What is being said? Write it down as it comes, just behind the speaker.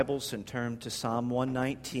Bibles and turn to Psalm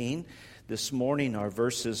 119. This morning our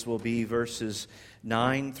verses will be verses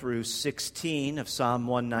 9 through 16 of Psalm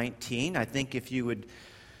 119. I think if you'd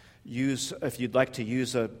like to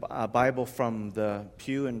use a Bible from the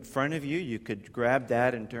pew in front of you, you could grab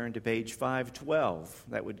that and turn to page 512.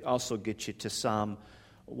 That would also get you to Psalm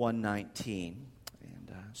 119.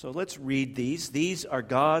 So let's read these. These are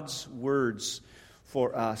God's words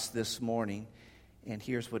for us this morning. And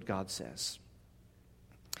here's what God says.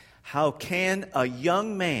 How can a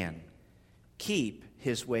young man keep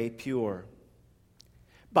his way pure?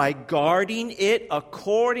 By guarding it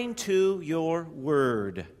according to your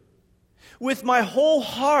word. With my whole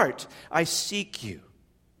heart I seek you.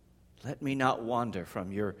 Let me not wander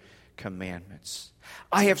from your commandments.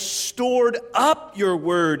 I have stored up your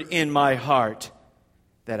word in my heart,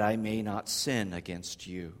 that I may not sin against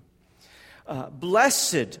you.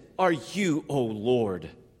 Blessed are you, O Lord.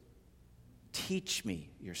 Teach me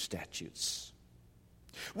your statutes.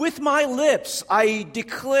 With my lips I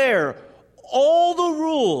declare all the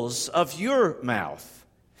rules of your mouth.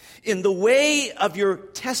 In the way of your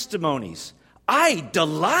testimonies I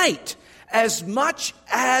delight as much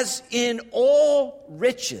as in all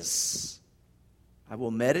riches. I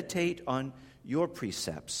will meditate on your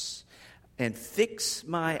precepts and fix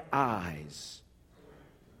my eyes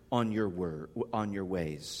on your word, on your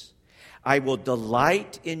ways. I will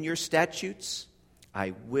delight in your statutes.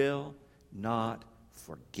 I will not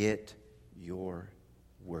forget your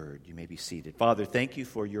word. You may be seated. Father, thank you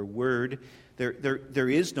for your word. There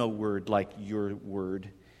is no word like your word.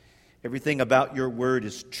 Everything about your word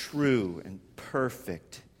is true and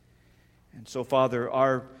perfect. And so, Father,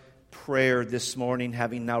 our prayer this morning,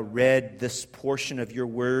 having now read this portion of your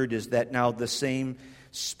word, is that now the same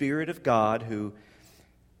Spirit of God who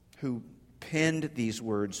penned these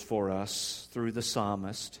words for us through the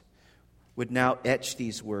psalmist would now etch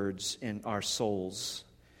these words in our souls,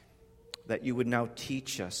 that you would now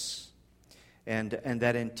teach us, and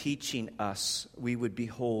that in teaching us we would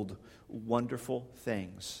behold wonderful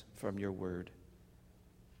things from your word.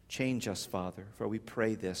 Change us, Father, for we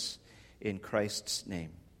pray this in Christ's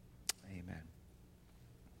name. Amen.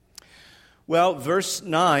 Well, verse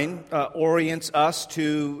 9 orients us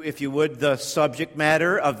to, if you would, the subject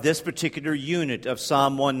matter of this particular unit of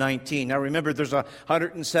Psalm 119. Now remember, there's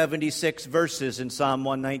 176 verses in Psalm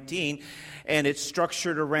 119, and it's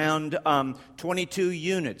structured around 22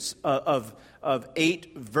 units of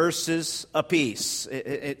 8 verses apiece.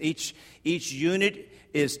 Each unit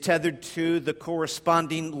is tethered to the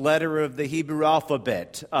corresponding letter of the Hebrew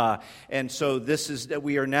alphabet. And so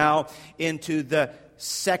we are now into the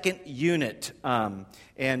second unit.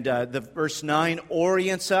 The verse 9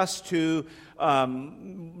 orients us to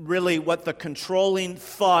really what the controlling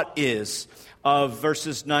thought is of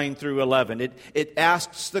verses 9 through 11. It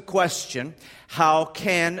asks the question, how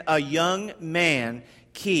can a young man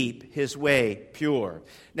keep his way pure?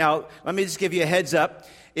 Now, let me just give you a heads up.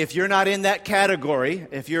 If you're not in that category,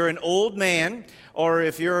 if you're an old man, or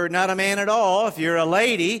if you're not a man at all, if you're a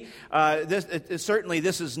lady, certainly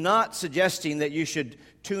this is not suggesting that you should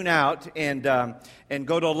tune out and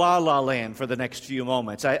go to La La Land for the next few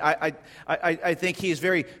moments. I think he's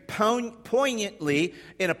very poignantly,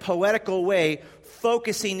 in a poetical way,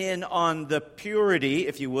 focusing in on the purity,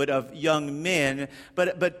 if you would, of young men.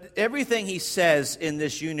 But everything he says in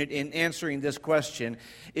this unit in answering this question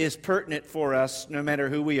is pertinent for us, no matter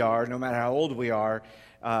who we are, no matter how old we are,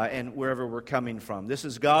 and wherever we're coming from. This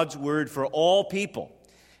is God's word for all people.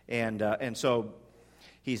 And so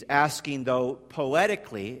he's asking, though,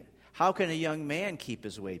 poetically, how can a young man keep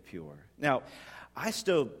his way pure? Now,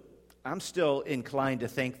 I'm still inclined to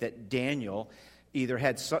think that Daniel either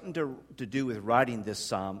had something to do with writing this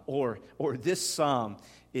psalm, or this psalm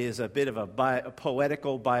is a bit of a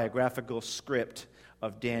poetical, biographical script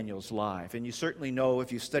of Daniel's life. And you certainly know,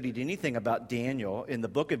 if you've studied anything about Daniel, in the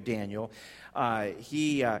book of Daniel,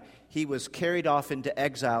 he was carried off into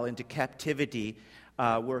exile, into captivity,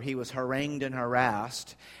 where he was harangued and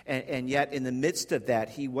harassed. And yet, in the midst of that,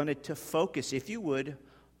 he wanted to focus, if you would,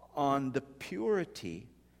 on the purity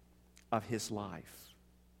of his life.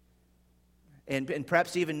 And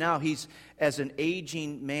perhaps even now, he's, as an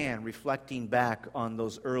aging man, reflecting back on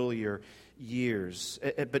those earlier years.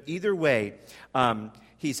 But either way,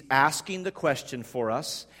 he's asking the question for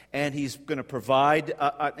us, and he's going to provide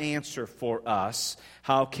an answer for us.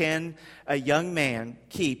 How can a young man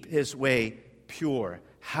keep his way pure?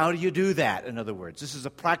 How do you do that, in other words? This is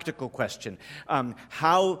a practical question.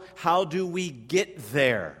 How do we get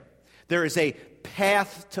there? There is a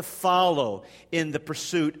path to follow in the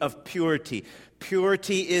pursuit of purity.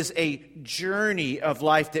 Purity is a journey of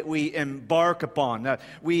life that we embark upon.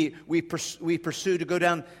 We pursue to go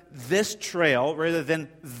down this trail rather than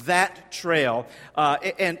that trail.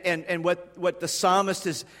 And what the psalmist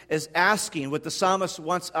is asking, what the psalmist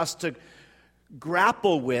wants us to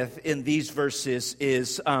grapple with in these verses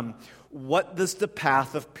is, what does the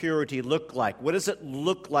path of purity look like? What does it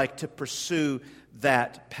look like to pursue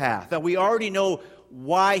that path? Now, we already know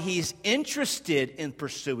why he's interested in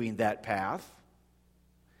pursuing that path.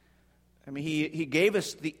 I mean, he gave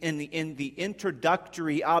us in the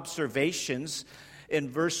introductory observations in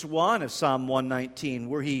verse 1 of Psalm 119,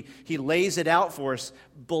 where he lays it out for us.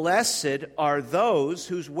 Blessed are those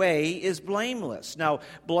whose way is blameless. Now,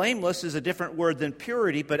 blameless is a different word than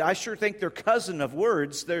purity, but I sure think they're cousin of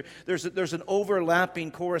words. There's an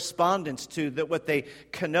overlapping correspondence to what they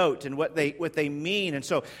connote and what they mean. And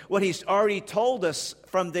so what he's already told us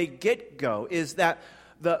from the get-go is that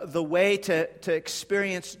the way to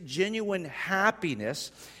experience genuine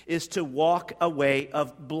happiness is to walk a way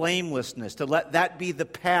of blamelessness, to let that be the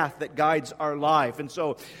path that guides our life. And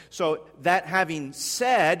so that having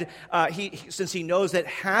said, since he knows that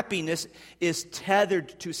happiness is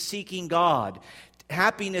tethered to seeking God,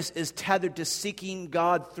 happiness is tethered to seeking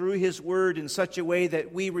God through His Word in such a way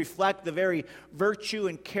that we reflect the very virtue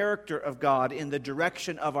and character of God in the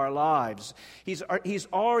direction of our lives. He's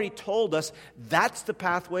already told us that's the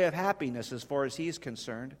pathway of happiness as far as He's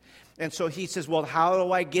concerned. And so he says, well, how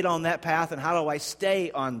do I get on that path and how do I stay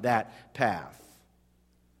on that path?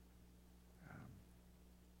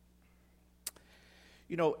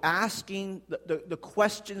 Asking the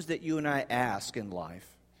questions that you and I ask in life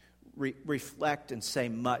reflect and say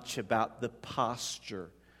much about the posture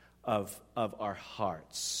of our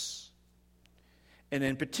hearts. And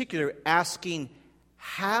in particular, asking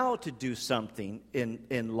how to do something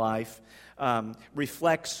in life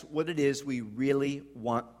reflects what it is we really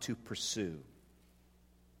want to pursue.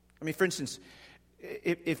 I mean, for instance,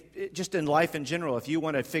 if just in life in general, if you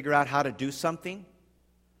want to figure out how to do something,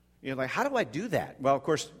 you're like, how do I do that? Well, of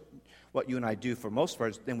course, what you and I do for most of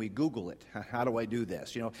us, then we Google it. How do I do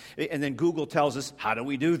this? And then Google tells us, how do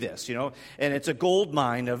we do this? And it's a gold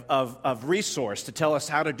mine of resource to tell us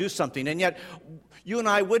how to do something. And yet, you and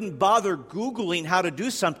I wouldn't bother Googling how to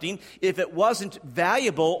do something if it wasn't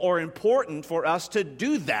valuable or important for us to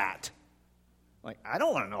do that. Like, I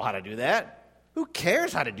don't want to know how to do that. Who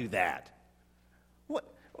cares how to do that?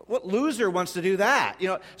 What loser wants to do that?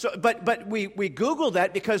 But we Google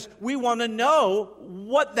that because we want to know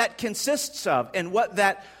what that consists of and what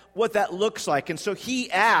that looks like. And so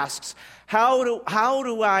he asks, how do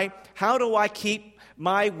I keep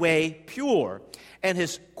my way pure? And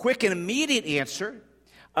his quick and immediate answer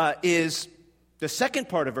is the second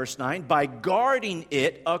part of verse 9, by guarding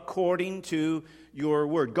it according to your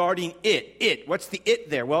word. Guarding it. What's the it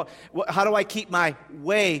there? Well, how do I keep my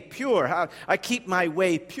way pure? I keep my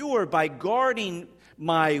way pure by guarding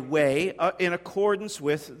my way in accordance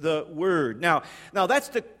with the word. Now that's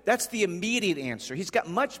the immediate answer. He's got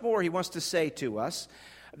much more he wants to say to us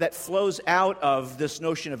that flows out of this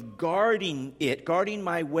notion of guarding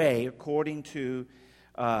my way according to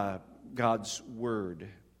God's word.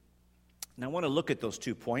 And I want to look at those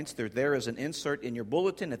 2 points. They're there as an insert in your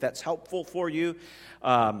bulletin, if that's helpful for you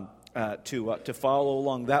to follow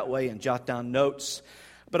along that way and jot down notes.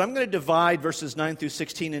 But I'm going to divide verses 9 through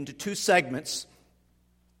 16 into 2 segments.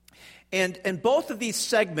 And both of these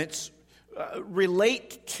segments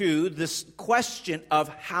relate to this question of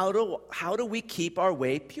how do we keep our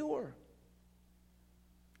way pure?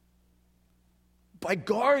 By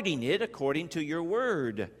guarding it according to your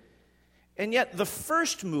word. And yet the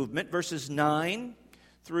first movement, verses 9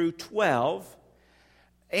 through 12,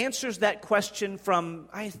 answers that question from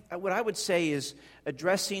what I would say is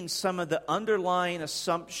addressing some of the underlying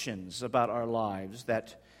assumptions about our lives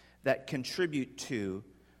that contribute to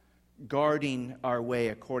guarding our way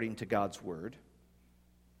according to God's word.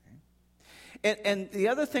 And the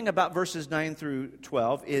other thing about verses 9 through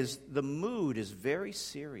 12 is the mood is very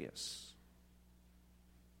serious.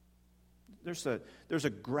 There's a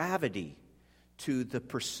gravity to the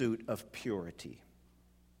pursuit of purity,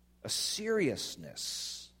 a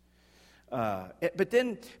seriousness. But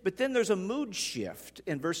then there's a mood shift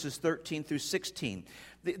in verses 13 through 16.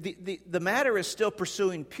 The matter is still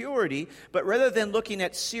pursuing purity, but rather than looking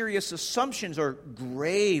at serious assumptions or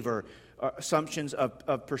grave or assumptions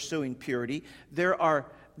of pursuing purity, there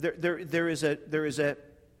is an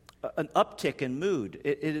uptick in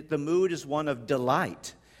mood. The mood is one of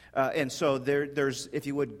delight. And so there's, if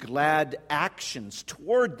you would, glad actions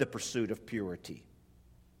toward the pursuit of purity.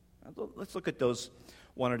 Let's look at those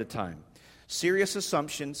one at a time. Serious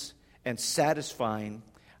assumptions and satisfying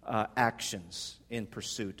actions in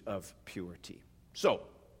pursuit of purity. So,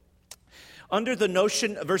 under the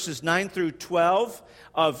notion, verses 9 through 12,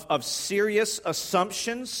 of serious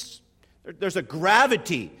assumptions, there's a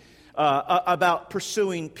gravity about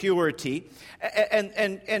pursuing purity.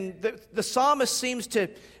 And the psalmist seems to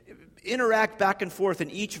interact back and forth in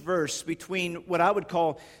each verse between what I would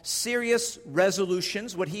call serious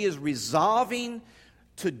resolutions, what he is resolving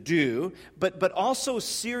to do, but also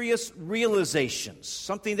serious realizations,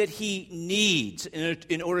 something that he needs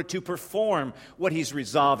in order to perform what he's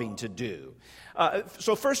resolving to do.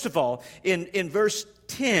 So first of all, in verse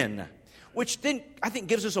 10, which then I think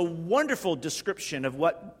gives us a wonderful description of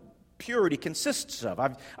what purity consists of.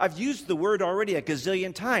 I've used the word already a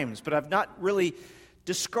gazillion times, but I've not really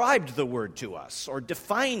described the word to us or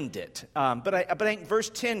defined it. But I think verse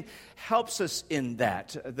 10 helps us in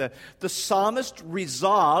that. The psalmist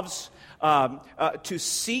resolves to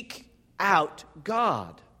seek out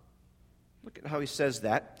God. Look at how he says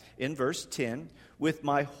that in verse 10. With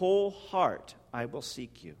my whole heart I will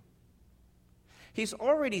seek you. He's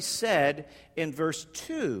already said in verse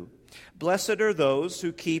 2, blessed are those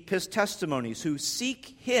who keep his testimonies, who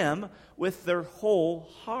seek him with their whole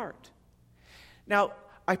heart. Now,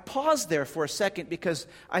 I pause there for a second because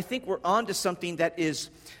I think we're on to something that is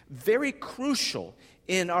very crucial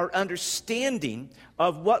in our understanding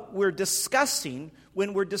of what we're discussing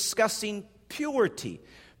when we're discussing purity.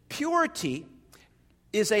 Purity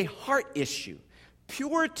is a heart issue.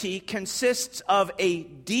 Purity consists of a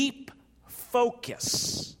deep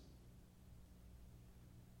focus.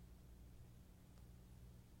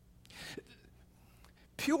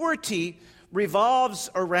 Purity revolves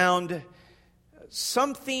around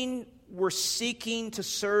something we're seeking to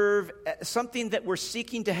serve, something that we're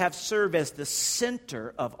seeking to have serve as the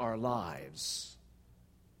center of our lives.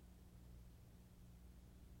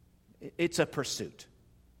 It's a pursuit.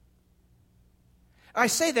 I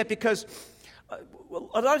say that because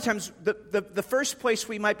a lot of times the first place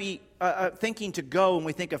we might be thinking to go when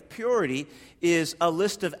we think of purity is a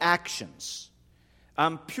list of actions.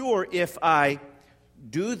 I'm pure if I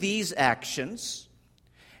do these actions,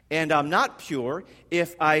 and I'm not pure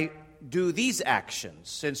if I do these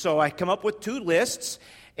actions. And so I come up with two lists,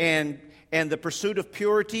 and the pursuit of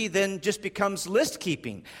purity then just becomes list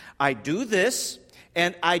keeping. I do this,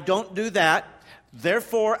 and I don't do that,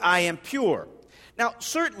 therefore I am pure. Now,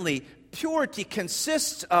 certainly, purity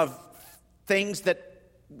consists of things that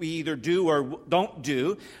we either do or don't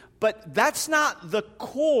do, but that's not the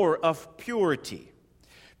core of purity.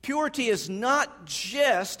 Purity is not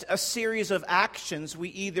just a series of actions we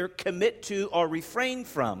either commit to or refrain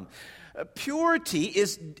from. Purity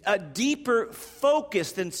is a deeper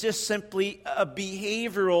focus than just simply a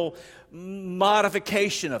behavioral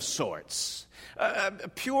modification of sorts.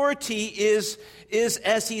 Purity is,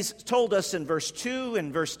 as he's told us in verse 2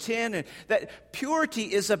 and verse 10, that purity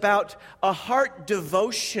is about a heart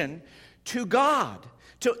devotion to God.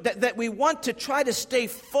 That we want to try to stay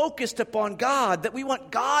focused upon God, that we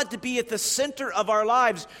want God to be at the center of our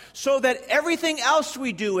lives so that everything else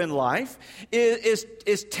we do in life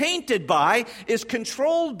is tainted by, is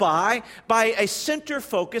controlled by a center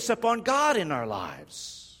focus upon God in our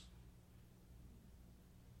lives.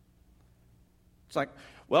 It's like,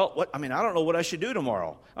 well, I don't know what I should do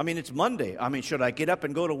tomorrow. It's Monday. Should I get up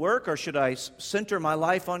and go to work, or should I center my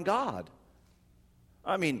life on God?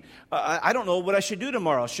 I don't know what I should do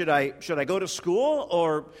tomorrow. Should I go to school,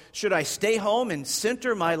 or should I stay home and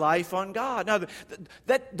center my life on God? Now,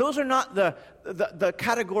 those are not the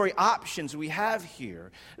category options we have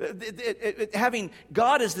here. Having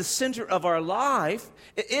God as the center of our life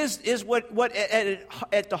is what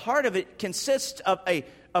at the heart of it consists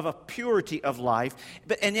of a purity of life.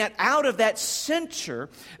 And yet out of that center,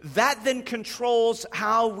 that then controls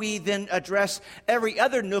how we then address every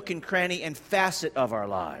other nook and cranny and facet of our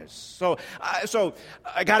lives. So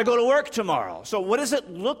I got to go to work tomorrow. So what does it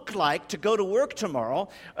look like to go to work tomorrow?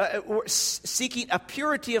 Seeking a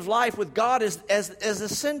purity of life with God as the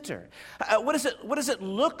center. What does it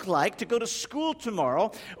look like to go to school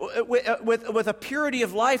tomorrow with a purity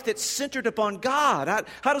of life that's centered upon God?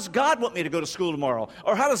 How does God want me to go to school tomorrow?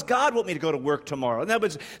 Or how does God want me to go to work tomorrow? In other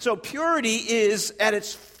words, so purity is at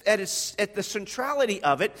the centrality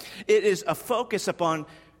of it. It is a focus upon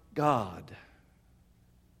God,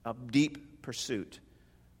 a deep pursuit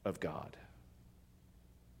of God.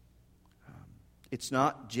 It's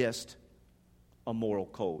not just a moral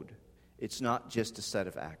code. It's not just a set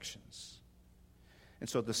of actions. And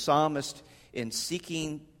so the psalmist, in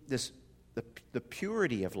seeking the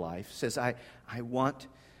purity of life, says, I want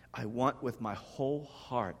I want with my whole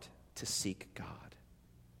heart to seek God.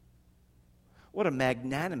 What a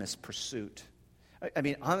magnanimous pursuit. I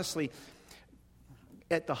mean, honestly,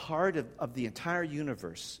 at the heart of the entire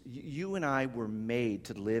universe, you and I were made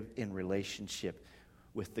to live in relationship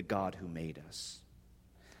with the God who made us.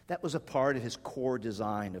 That was a part of his core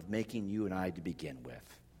design of making you and I to begin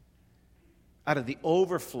with. Out of the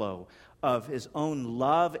overflow of his own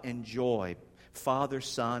love and joy, Father,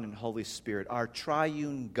 Son, and Holy Spirit, our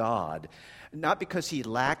triune God, not because he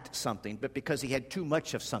lacked something, but because he had too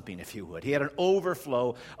much of something, if you would. He had an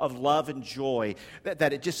overflow of love and joy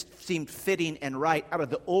that it just seemed fitting and right out of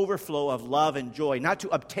the overflow of love and joy, not to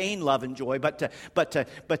obtain love and joy, but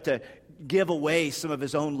to give away some of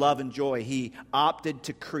his own love and joy. He opted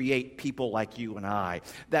to create people like you and I,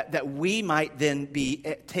 that we might then be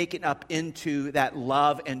taken up into that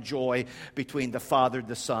love and joy between the Father,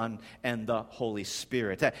 the Son, and the Holy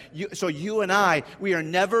Spirit. So you and I, we are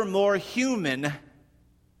never more human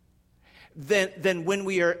than when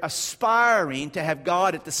we are aspiring to have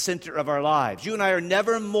God at the center of our lives. You and I are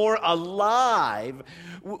never more alive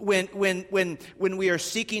when we are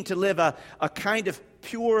seeking to live a kind of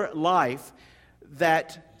pure life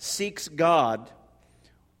that seeks God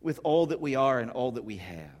with all that we are and all that we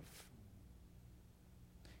have.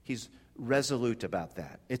 He's resolute about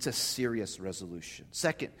that. It's a serious resolution.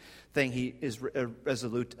 Second thing he is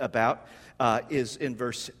resolute about is in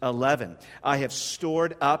verse 11. I have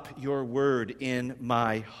stored up your word in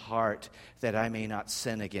my heart that I may not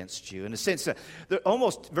sin against you. In a sense,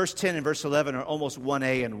 almost verse 10 and verse 11 are almost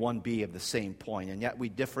 1A and 1B of the same point, and yet we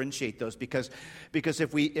differentiate those because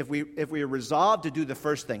if we are resolved to do the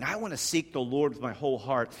first thing, I want to seek the Lord with my whole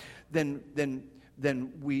heart, then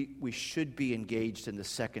we should be engaged in the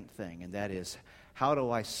second thing, and that is, how do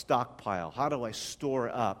I stockpile? How do I store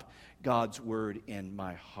up God's word in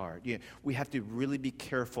my heart? We have to really be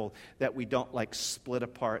careful that we don't split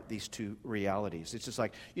apart these two realities. It's just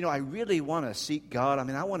I really want to seek God. I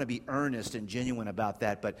mean, I want to be earnest and genuine about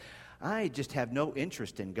that, but I just have no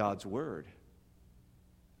interest in God's word.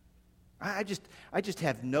 I just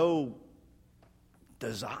have no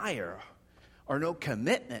desire or no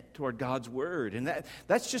commitment toward God's word, and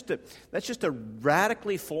that's just a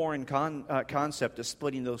radically foreign concept of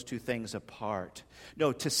splitting those two things apart.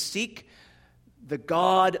 No, to seek the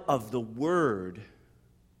God of the Word,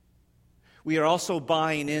 we are also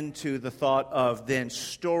buying into the thought of then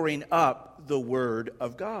storing up the Word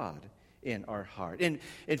of God in our heart. And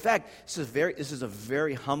in fact, this is a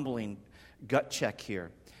very humbling gut check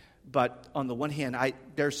here. But on the one hand, I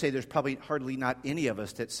dare say there's probably hardly not any of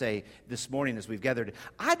us that say this morning as we've gathered,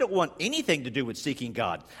 I don't want anything to do with seeking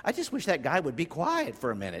God. I just wish that guy would be quiet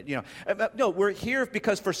for a minute. No, we're here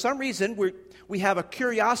because for some reason we have a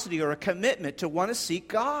curiosity or a commitment to want to seek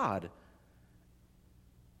God.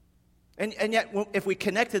 And yet, if we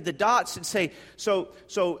connected the dots and say, so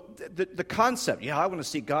the concept, I want to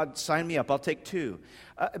seek God, sign me up, I'll take two.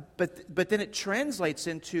 But then it translates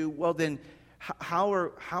into, well, then, how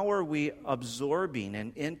are we absorbing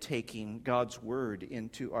and intaking God's word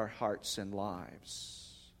into our hearts and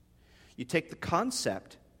lives? You take the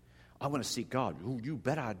concept, I want to seek God. Ooh, you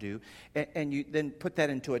bet I do. And you then put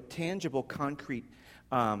that into a tangible, concrete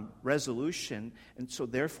resolution. And so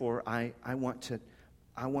therefore, I want to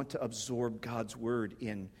absorb God's word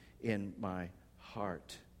in my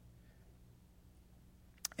heart.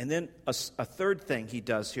 And then a third thing he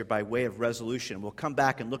does here by way of resolution. We'll come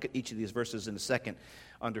back and look at each of these verses in a second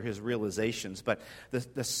under his realizations. But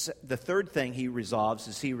the third thing he resolves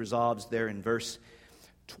there in verse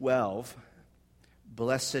 12,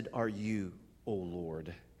 blessed are you, O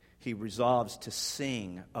Lord. He resolves to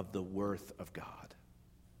sing of the worth of God.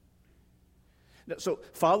 So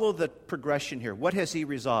follow the progression here. What has he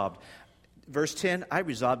resolved? Verse 10, I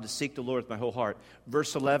resolved to seek the Lord with my whole heart.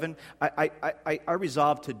 Verse 11, I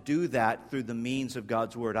resolved to do that through the means of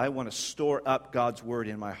God's word. I want to store up God's word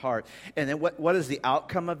in my heart. And then what is the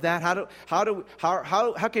outcome of that?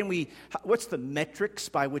 How can we, what's the metrics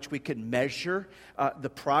by which we can measure the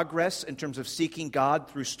progress in terms of seeking God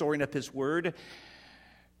through storing up his word?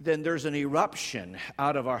 Then there's an eruption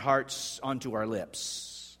out of our hearts onto our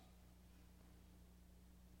lips.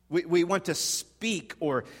 We want to speak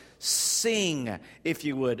or sing, if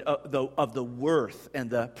you would, of the worth and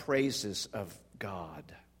the praises of God.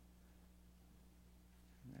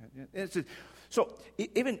 So,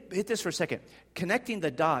 even hit this for a second. Connecting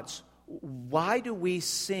the dots, why do we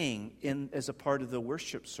sing as a part of the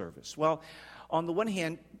worship service? Well, on the one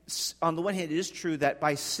hand, it is true that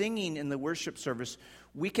by singing in the worship service,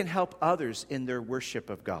 we can help others in their worship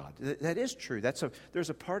of God. That is true. There's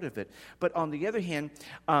a part of it. But on the other hand,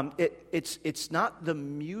 it's not the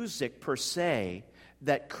music per se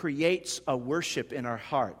that creates a worship in our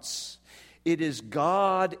hearts. It is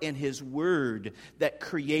God and His Word that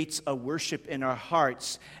creates a worship in our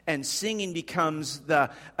hearts, and singing becomes the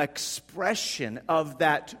expression of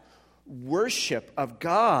that worship of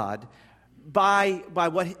God by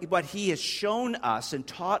what He has shown us and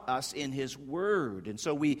taught us in His Word. And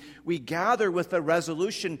so we gather with the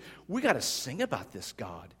resolution, we got to sing about this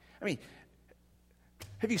God. I mean,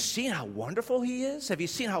 have you seen how wonderful He is? Have you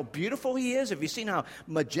seen how beautiful He is? Have you seen how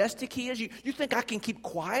majestic He is? You think I can keep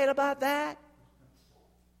quiet about that?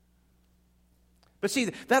 But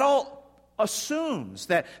see, that all assumes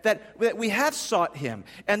that we have sought Him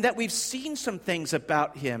and that we've seen some things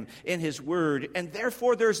about Him in His Word, and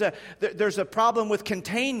therefore there's a problem with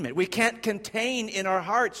containment. We can't contain in our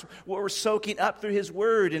hearts what we're soaking up through His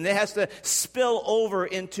Word, and it has to spill over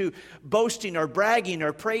into boasting or bragging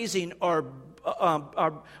or praising or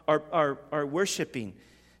worshiping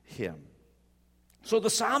Him. So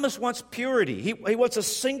the psalmist wants purity. He wants a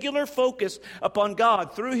singular focus upon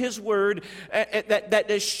God through His Word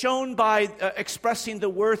that is shown by expressing the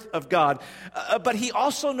worth of God. But he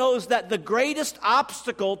also knows that the greatest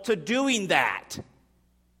obstacle to doing that,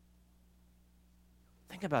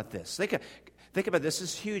 think about this. Think about this.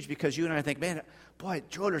 This is huge, because you and I think, man, boy,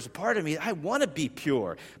 Joe, there's a part of me, I want to be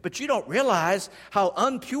pure. But you don't realize how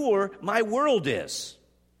unpure my world is.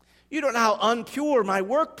 You don't know how unpure my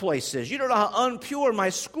workplace is. You don't know how unpure my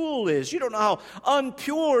school is. You don't know how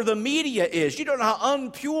unpure the media is. You don't know how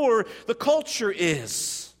unpure the culture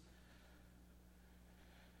is.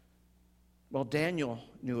 Well, Daniel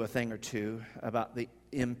knew a thing or two about the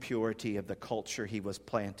impurity of the culture he was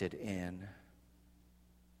planted in.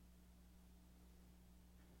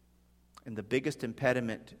 And the biggest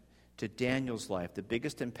impediment to Daniel's life, the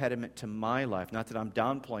biggest impediment to my life, not that I'm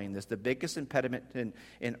downplaying this, the biggest impediment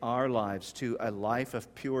in our lives to a life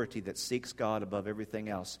of purity that seeks God above everything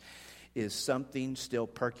else, is something still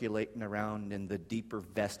percolating around in the deeper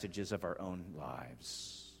vestiges of our own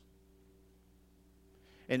lives.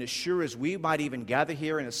 And as sure as we might even gather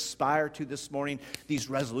here and aspire to this morning these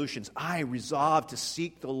resolutions, I resolve to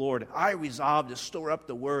seek the Lord. I resolve to store up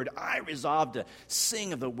the Word. I resolve to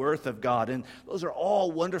sing of the worth of God. And those are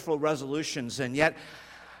all wonderful resolutions. And yet,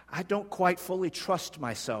 I don't quite fully trust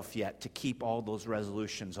myself yet to keep all those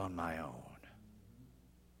resolutions on my own.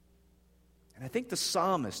 And I think the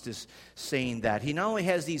psalmist is saying that. He not only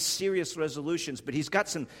has these serious resolutions, but he's got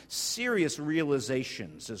some serious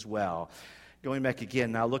realizations as well. Going back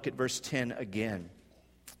again, now look at verse 10 again,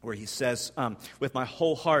 where he says, with my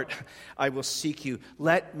whole heart I will seek you.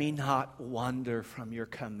 Let me not wander from your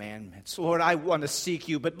commandments. Lord, I want to seek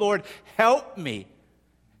you, but Lord, help me.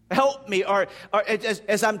 Help me.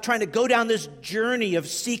 As I'm trying to go down this journey of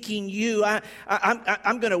seeking you,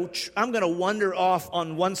 I'm going to wander off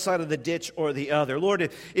on one side of the ditch or the other.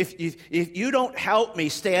 Lord, if you don't help me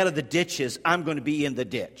stay out of the ditches, I'm going to be in the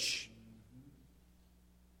ditch.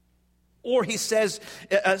 Or he says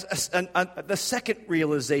the second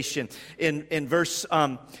realization in verse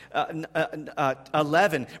 11,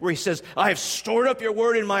 where he says, I have stored up your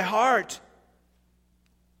word in my heart,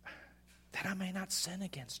 that I may not sin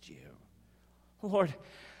against you. Lord,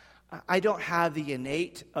 I don't have the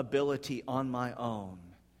innate ability on my own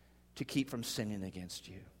to keep from sinning against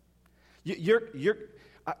you.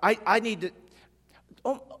 I need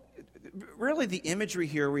to, really the imagery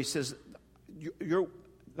here where he says, your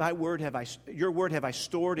word have I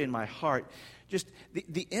stored in my heart. Just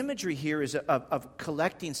the imagery here is of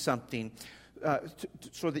collecting something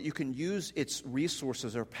so that you can use its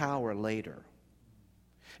resources or power later.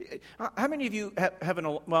 How many of you have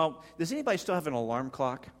does anybody still have an alarm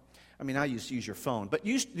clock? I mean, I used to use your phone, but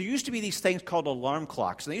there used to be these things called alarm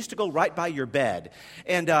clocks, and they used to go right by your bed,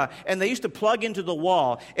 and they used to plug into the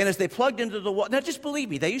wall, and as they plugged into the wall, now just believe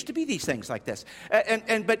me, they used to be these things like this,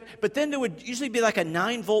 but then there would usually be like a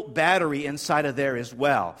 9-volt battery inside of there as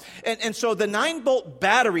well, and so the 9-volt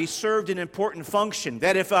battery served an important function,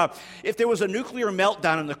 that if there was a nuclear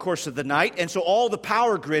meltdown in the course of the night, and so all the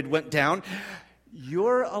power grid went down,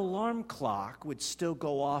 your alarm clock would still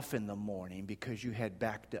go off in the morning because you have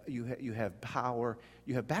power.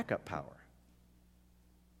 You have backup power.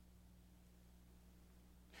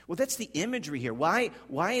 Well, that's the imagery here. Why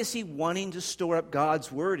is he wanting to store up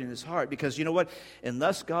God's word in his heart? Because you know what?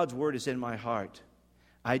 Unless God's word is in my heart,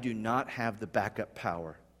 I do not have the backup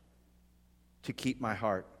power to keep my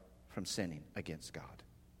heart from sinning against God.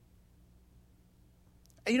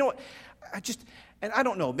 You know what? I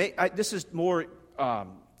don't know, this is more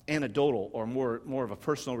anecdotal or more of a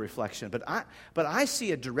personal reflection, but I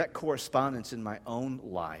see a direct correspondence in my own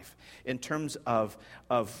life in terms of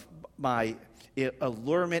my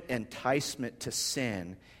allurement, enticement to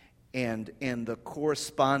sin, and the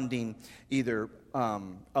corresponding either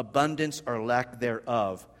abundance or lack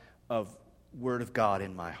thereof of Word of God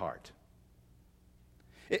in my heart.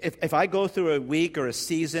 If I go through a week or a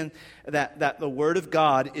season that the Word of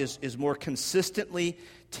God is more consistently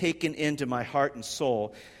taken into my heart and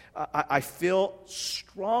soul, I feel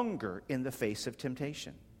stronger in the face of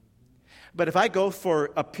temptation. But if I go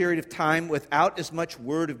for a period of time without as much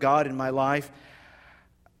Word of God in my life,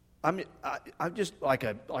 I'm just like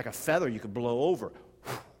a feather you could blow over.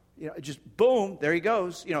 Just boom, there he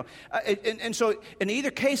goes. And so in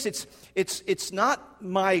either case, it's not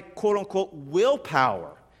my quote unquote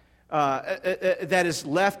willpower that is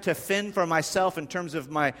left to fend for myself in terms of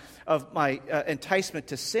my enticement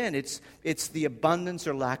to sin. It's the abundance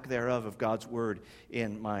or lack thereof of God's Word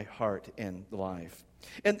in my heart and life.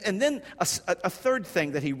 And then a third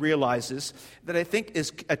thing that he realizes that I think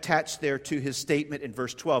is attached there to his statement in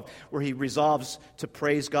verse 12, where he resolves to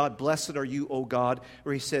praise God. Blessed are you, O God,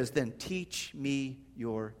 where he says, then teach me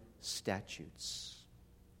your statutes.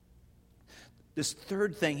 This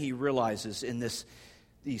third thing he realizes in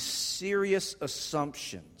these serious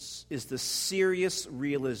assumptions is the serious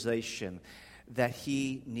realization that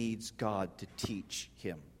he needs God to teach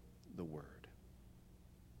him the Word.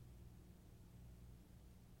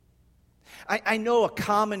 I know a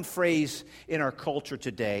common phrase in our culture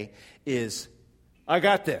today is, I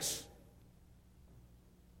got this.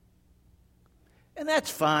 And that's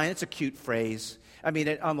fine. It's a cute phrase. I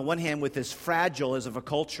mean, on the one hand, with as fragile as of a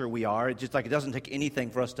culture we are, it doesn't take anything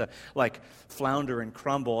for us to flounder and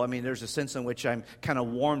crumble. I mean, there's a sense in which I'm kind of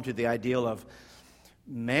warm to the ideal of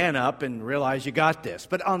man up and realize you got this.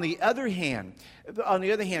 But on the other hand,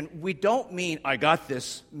 we don't mean I got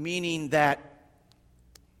this, meaning that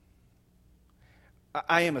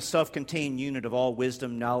I am a self-contained unit of all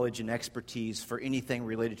wisdom, knowledge, and expertise for anything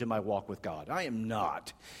related to my walk with God. I am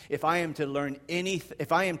not. If I am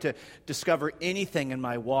to discover anything in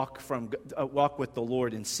my walk with the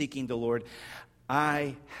Lord and seeking the Lord,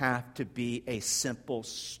 I have to be a simple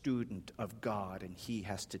student of God, and He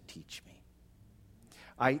has to teach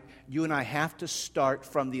me. You and I have to start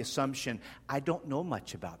from the assumption, I don't know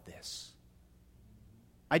much about this.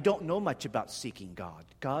 I don't know much about seeking God.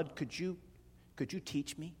 God, could you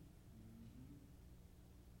teach me?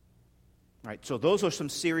 All right, so those are some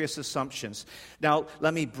serious assumptions. Now,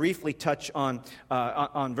 let me briefly touch on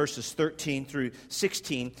verses 13 through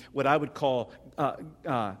 16, what I would call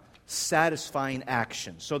satisfying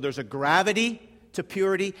action. So there's a gravity to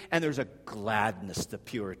purity, and there's a gladness to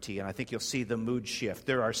purity. And I think you'll see the mood shift.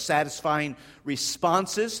 There are satisfying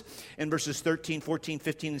responses in verses 13, 14,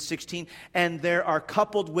 15, and 16. And there are,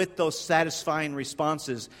 coupled with those satisfying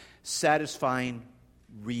responses, satisfying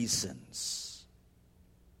reasons.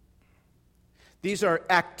 These are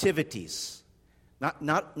activities,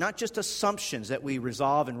 not just assumptions that we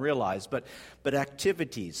resolve and realize, but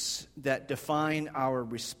activities that define our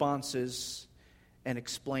responses and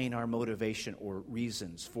explain our motivation or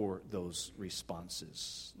reasons for those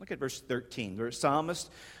responses. Look at verse 13. The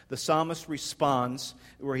psalmist responds,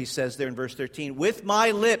 where he says there in verse 13, with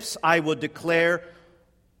my lips I will declare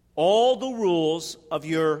all the rules of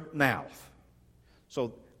your mouth.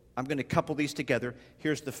 So I'm going to couple these together.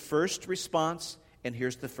 Here's the first response, and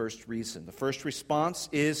here's the first reason. The first response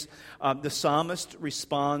is the psalmist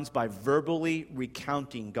responds by verbally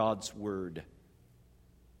recounting God's word.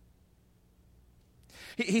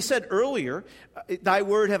 He said earlier, thy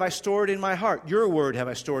word have I stored in my heart. Your word have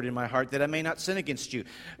I stored in my heart, that I may not sin against you.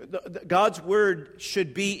 God's word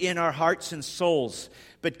should be in our hearts and souls.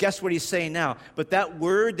 But guess what he's saying now? But that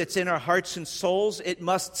word that's in our hearts and souls, it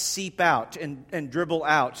must seep out and dribble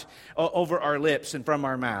out over our lips and from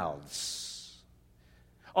our mouths.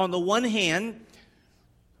 On the one hand,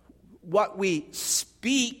 what we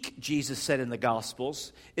speak, Jesus said in the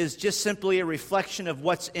Gospels, is just simply a reflection of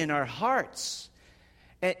what's in our hearts.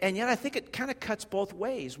 And yet I think it kind of cuts both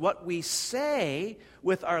ways. What we say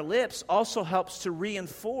with our lips also helps to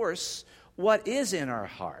reinforce what is in our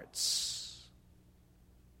hearts.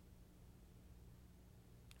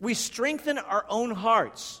 We strengthen our own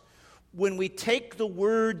hearts when we take the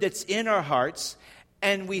word that's in our hearts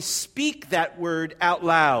and we speak that word out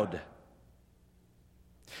loud.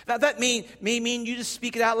 Now, that may mean you just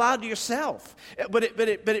speak it out loud to yourself, but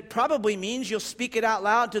it probably means you'll speak it out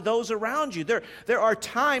loud to those around you. There are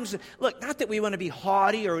times, look, not that we want to be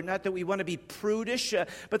haughty or not that we want to be prudish,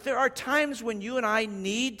 but there are times when you and I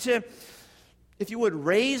need to, if you would,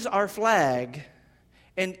 raise our flag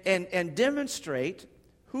and demonstrate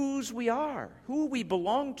whose we are, who we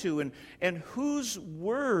belong to, and whose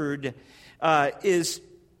word is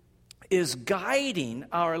guiding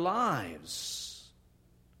our lives.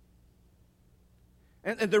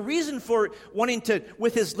 And the reason for wanting to,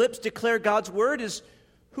 with his lips, declare God's word is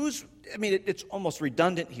it's almost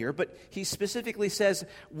redundant here, but he specifically says,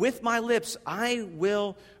 with my lips, I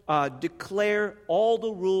will declare all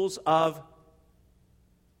the rules of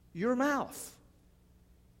your mouth.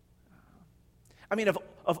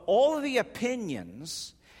 Of all of the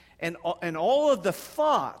opinions and all of the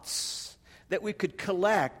thoughts that we could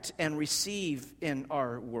collect and receive in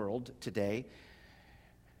our world today,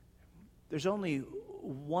 there's only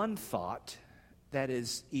one thought that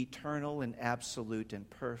is eternal and absolute and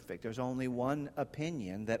perfect. There's only one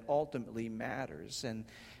opinion that ultimately matters, and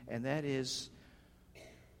that is,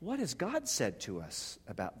 what has God said to us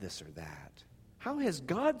about this or that? How has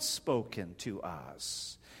God spoken to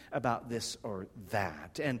us about this or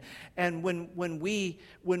that? And when we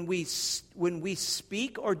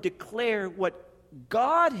speak or declare what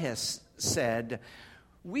God has said,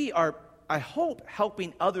 we are, I hope,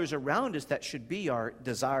 helping others around us. That should be our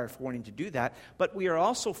desire for wanting to do that. But we are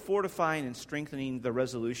also fortifying and strengthening the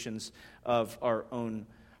resolutions of our own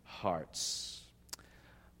hearts.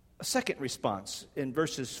 A second response in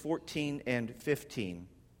verses 14 and 15.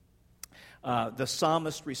 The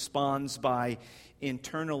psalmist responds by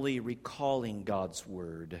internally recalling God's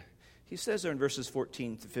word. He says there in verses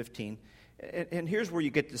 14 to 15, and here's where you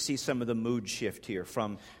get to see some of the mood shift here,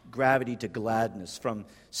 from gravity to gladness, from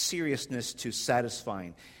seriousness to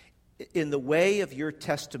satisfying. In the way of your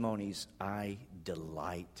testimonies, I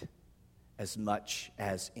delight as much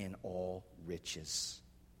as in all riches.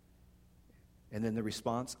 And then the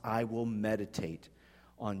response, I will meditate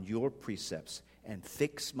on your precepts and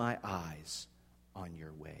fix my eyes on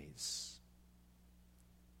your ways.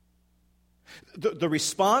 The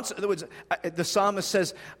response, in other words, the psalmist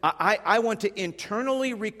says, I want to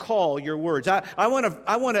internally recall your words. I want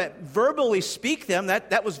to verbally speak them.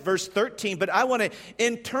 That was verse 13. But I want to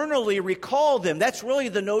internally recall them. That's really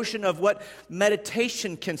the notion of what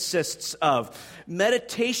meditation consists of.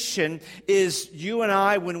 Meditation is you and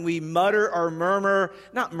I, when we mutter or murmur,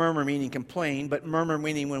 not murmur meaning complain, but murmur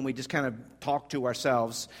meaning when we just kind of talk to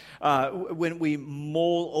ourselves, when we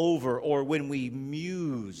mull over, or when we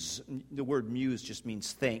muse. The word muse just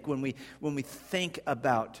means think. When we think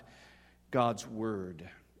about God's word.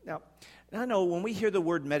 Now, I know when we hear the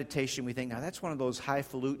word meditation, we think, now that's one of those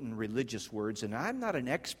highfalutin religious words, and I'm not an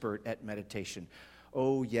expert at meditation.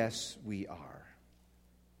 Oh, yes, we are.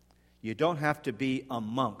 You don't have to be a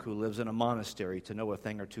monk who lives in a monastery to know a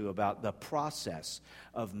thing or two about the process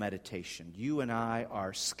of meditation. You and I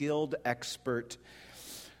are skilled, expert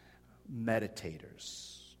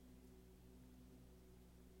meditators.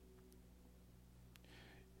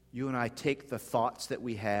 You and I take the thoughts that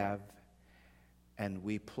we have and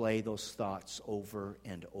we play those thoughts over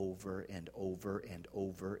and over and over and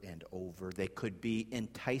over and over. They could be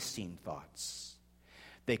enticing thoughts.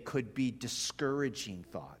 They could be discouraging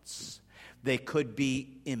thoughts. They could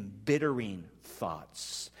be embittering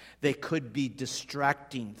thoughts. They could be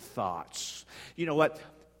distracting thoughts. You know what?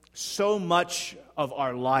 So much of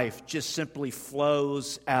our life just simply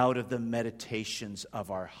flows out of the meditations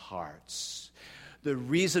of our hearts. The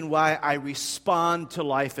reason why I respond to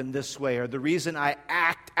life in this way, or the reason I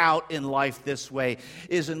act out in life this way,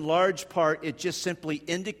 is in large part it just simply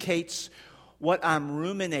indicates what I'm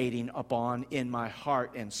ruminating upon in my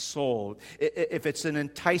heart and soul. If it's an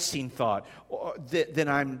enticing thought, then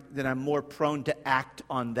I'm more prone to act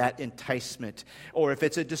on that enticement. Or if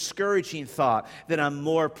it's a discouraging thought, then I'm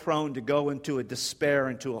more prone to go into a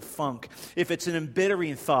despair, into a funk. If it's an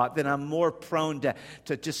embittering thought, then I'm more prone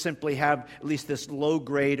to just simply have at least this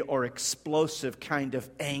low-grade or explosive kind of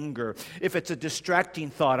anger. If it's a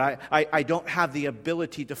distracting thought, I don't have the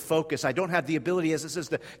ability to focus. I don't have the ability, as it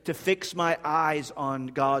says, to fix my eyes on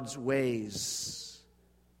God's ways.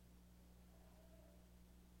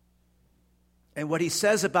 And what he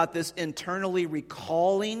says about this internally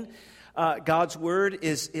recalling God's word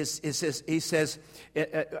is he says,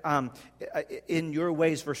 in your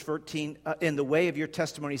ways, verse 14, in the way of your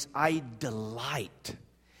testimonies, I delight.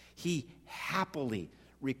 He happily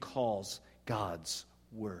recalls God's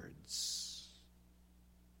words.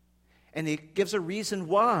 And he gives a reason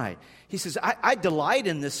why. He says, I delight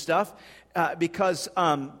in this stuff because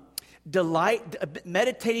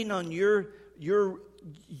meditating on your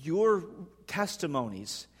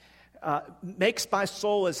testimonies makes my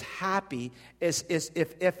soul as happy as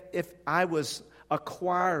if I was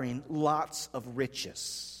acquiring lots of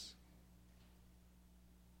riches.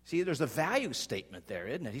 See, there's a value statement there,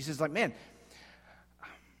 isn't it? He says, like, man,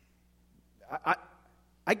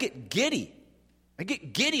 I get giddy. I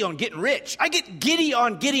get giddy on getting rich. I get giddy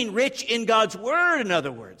on getting rich in God's Word, in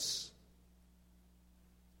other words.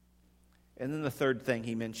 And then the third thing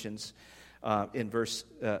he mentions in verse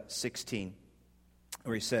 16,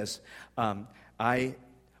 where he says,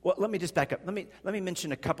 let me just back up. Let me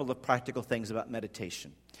mention a couple of practical things about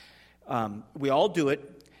meditation. We all do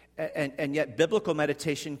it, and yet biblical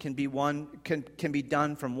meditation can be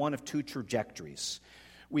done from one of two trajectories.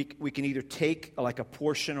 We can either take like a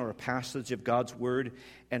portion or a passage of God's Word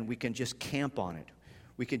and we can just camp on it.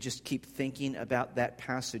 We can just keep thinking about that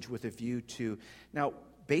passage with a view to, now,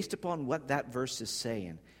 based upon what that verse is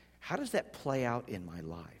saying, how does that play out in my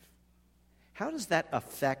life? How does that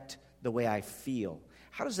affect the way I feel?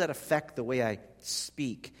 How does that affect the way I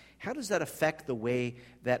speak? How does that affect the way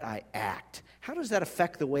that I act? How does that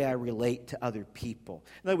affect the way I relate to other people?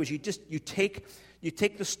 In other words, you take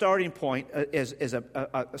the starting point as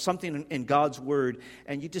something in God's Word,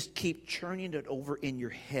 and you just keep churning it over in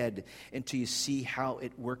your head until you see how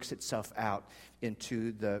it works itself out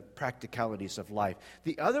into the practicalities of life.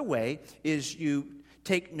 The other way is you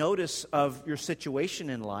take notice of your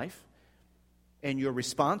situation in life and your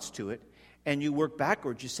response to it, and you work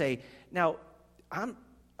backwards. You say, now,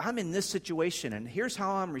 I'm in this situation, and here's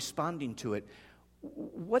how I'm responding to it.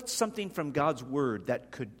 What's something from God's Word that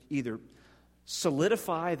could either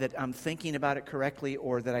solidify that I'm thinking about it correctly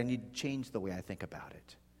or that I need to change the way I think about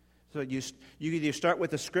it? So you either start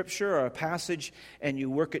with a scripture or a passage and you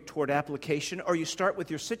work it toward application, or you start with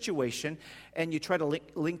your situation and you try to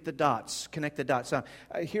link the dots, connect the dots.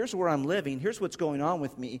 Here's where I'm living. Here's what's going on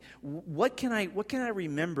with me. What can I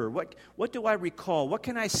remember? What do I recall? What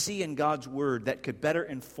can I see in God's Word that could better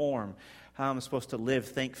inform how I'm supposed to live,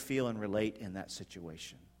 think, feel, and relate in that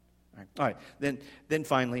situation? All right. Then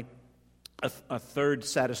finally, a third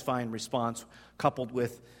satisfying response coupled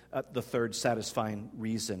with the third satisfying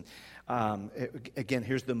reason. Again,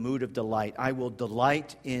 here's the mood of delight. I will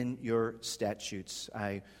delight in your statutes.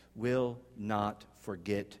 I will not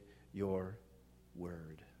forget your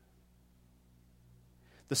word.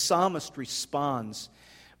 The psalmist responds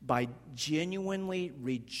by genuinely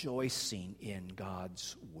rejoicing in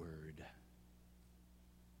God's word.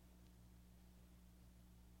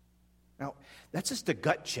 Now, that's just a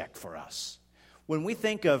gut check for us. When we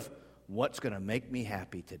think of what's going to make me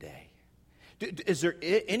happy today, is there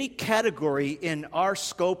any category in our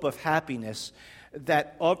scope of happiness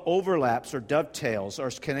that overlaps or dovetails or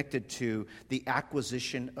is connected to the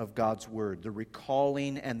acquisition of God's Word, the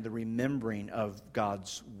recalling and the remembering of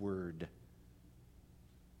God's Word?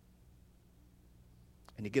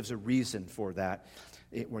 And he gives a reason for that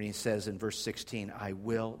when he says in verse 16, I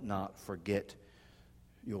will not forget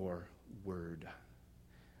your word.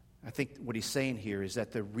 I think what he's saying here is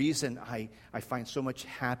that the reason I find so much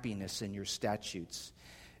happiness in your statutes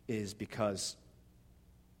is because,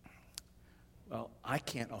 well, I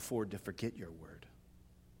can't afford to forget your word.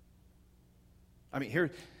 I mean,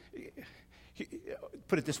 here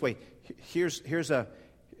put it this way. Here's a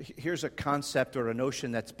concept or a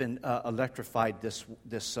notion that's been electrified this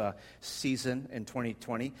season in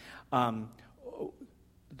 2020.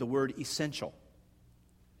 The word essential.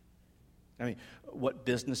 I mean, what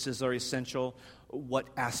businesses are essential? What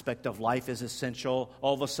aspect of life is essential?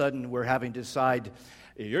 All of a sudden, we're having to decide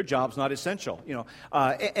your job's not essential, you know.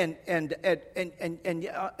 And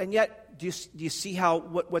yet, do you see how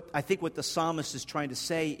what I think what the psalmist is trying to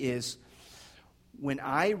say is, when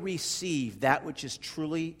I receive that which is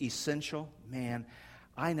truly essential, man,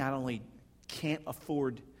 I not only can't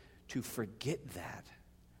afford to forget that,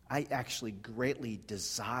 I actually greatly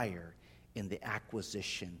desire in the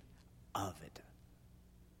acquisition of it.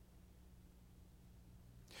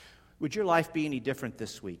 Would your life be any different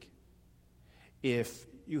this week if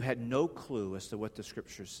you had no clue as to what the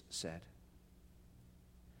Scriptures said?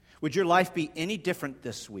 Would your life be any different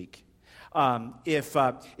this week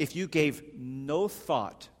if you gave no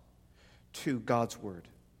thought to God's Word?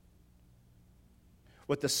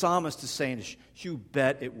 What the psalmist is saying is, you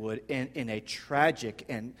bet it would, in a tragic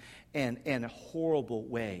and horrible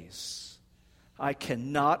ways. I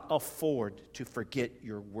cannot afford to forget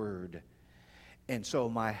your word. And so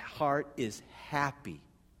my heart is happy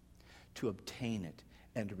to obtain it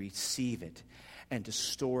and to receive it and to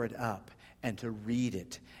store it up and to read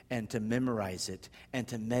it and to memorize it and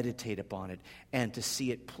to meditate upon it and to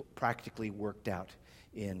see it practically worked out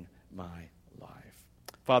in my life.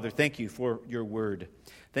 Father, thank you for your word.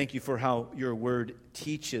 Thank you for how your word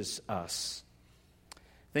teaches us.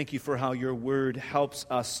 Thank you for how your word helps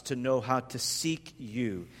us to know how to seek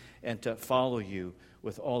you and to follow you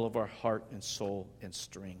with all of our heart and soul and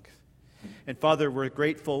strength. And Father, we're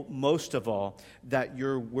grateful most of all that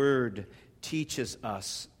your word teaches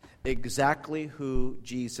us exactly who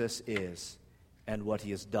Jesus is and what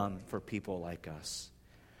he has done for people like us.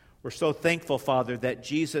 We're so thankful, Father, that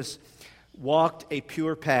Jesus walked a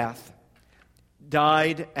pure path,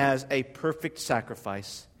 died as a perfect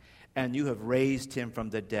sacrifice, and you have raised him from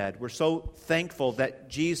the dead. We're so thankful that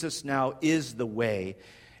Jesus now is the way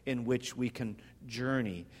in which we can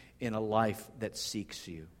journey in a life that seeks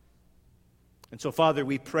you. And so, Father,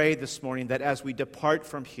 we pray this morning that as we depart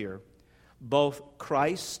from here, both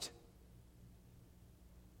Christ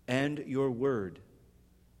and your word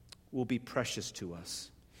will be precious to us,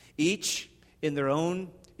 each in their own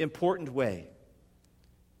important way,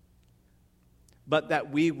 but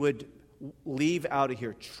that we would leave out of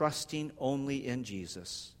here trusting only in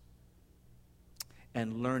Jesus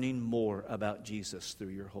and learning more about Jesus through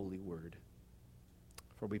your holy word.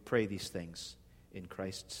 For we pray these things in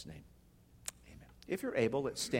Christ's name. Amen. If you're able, let's stand.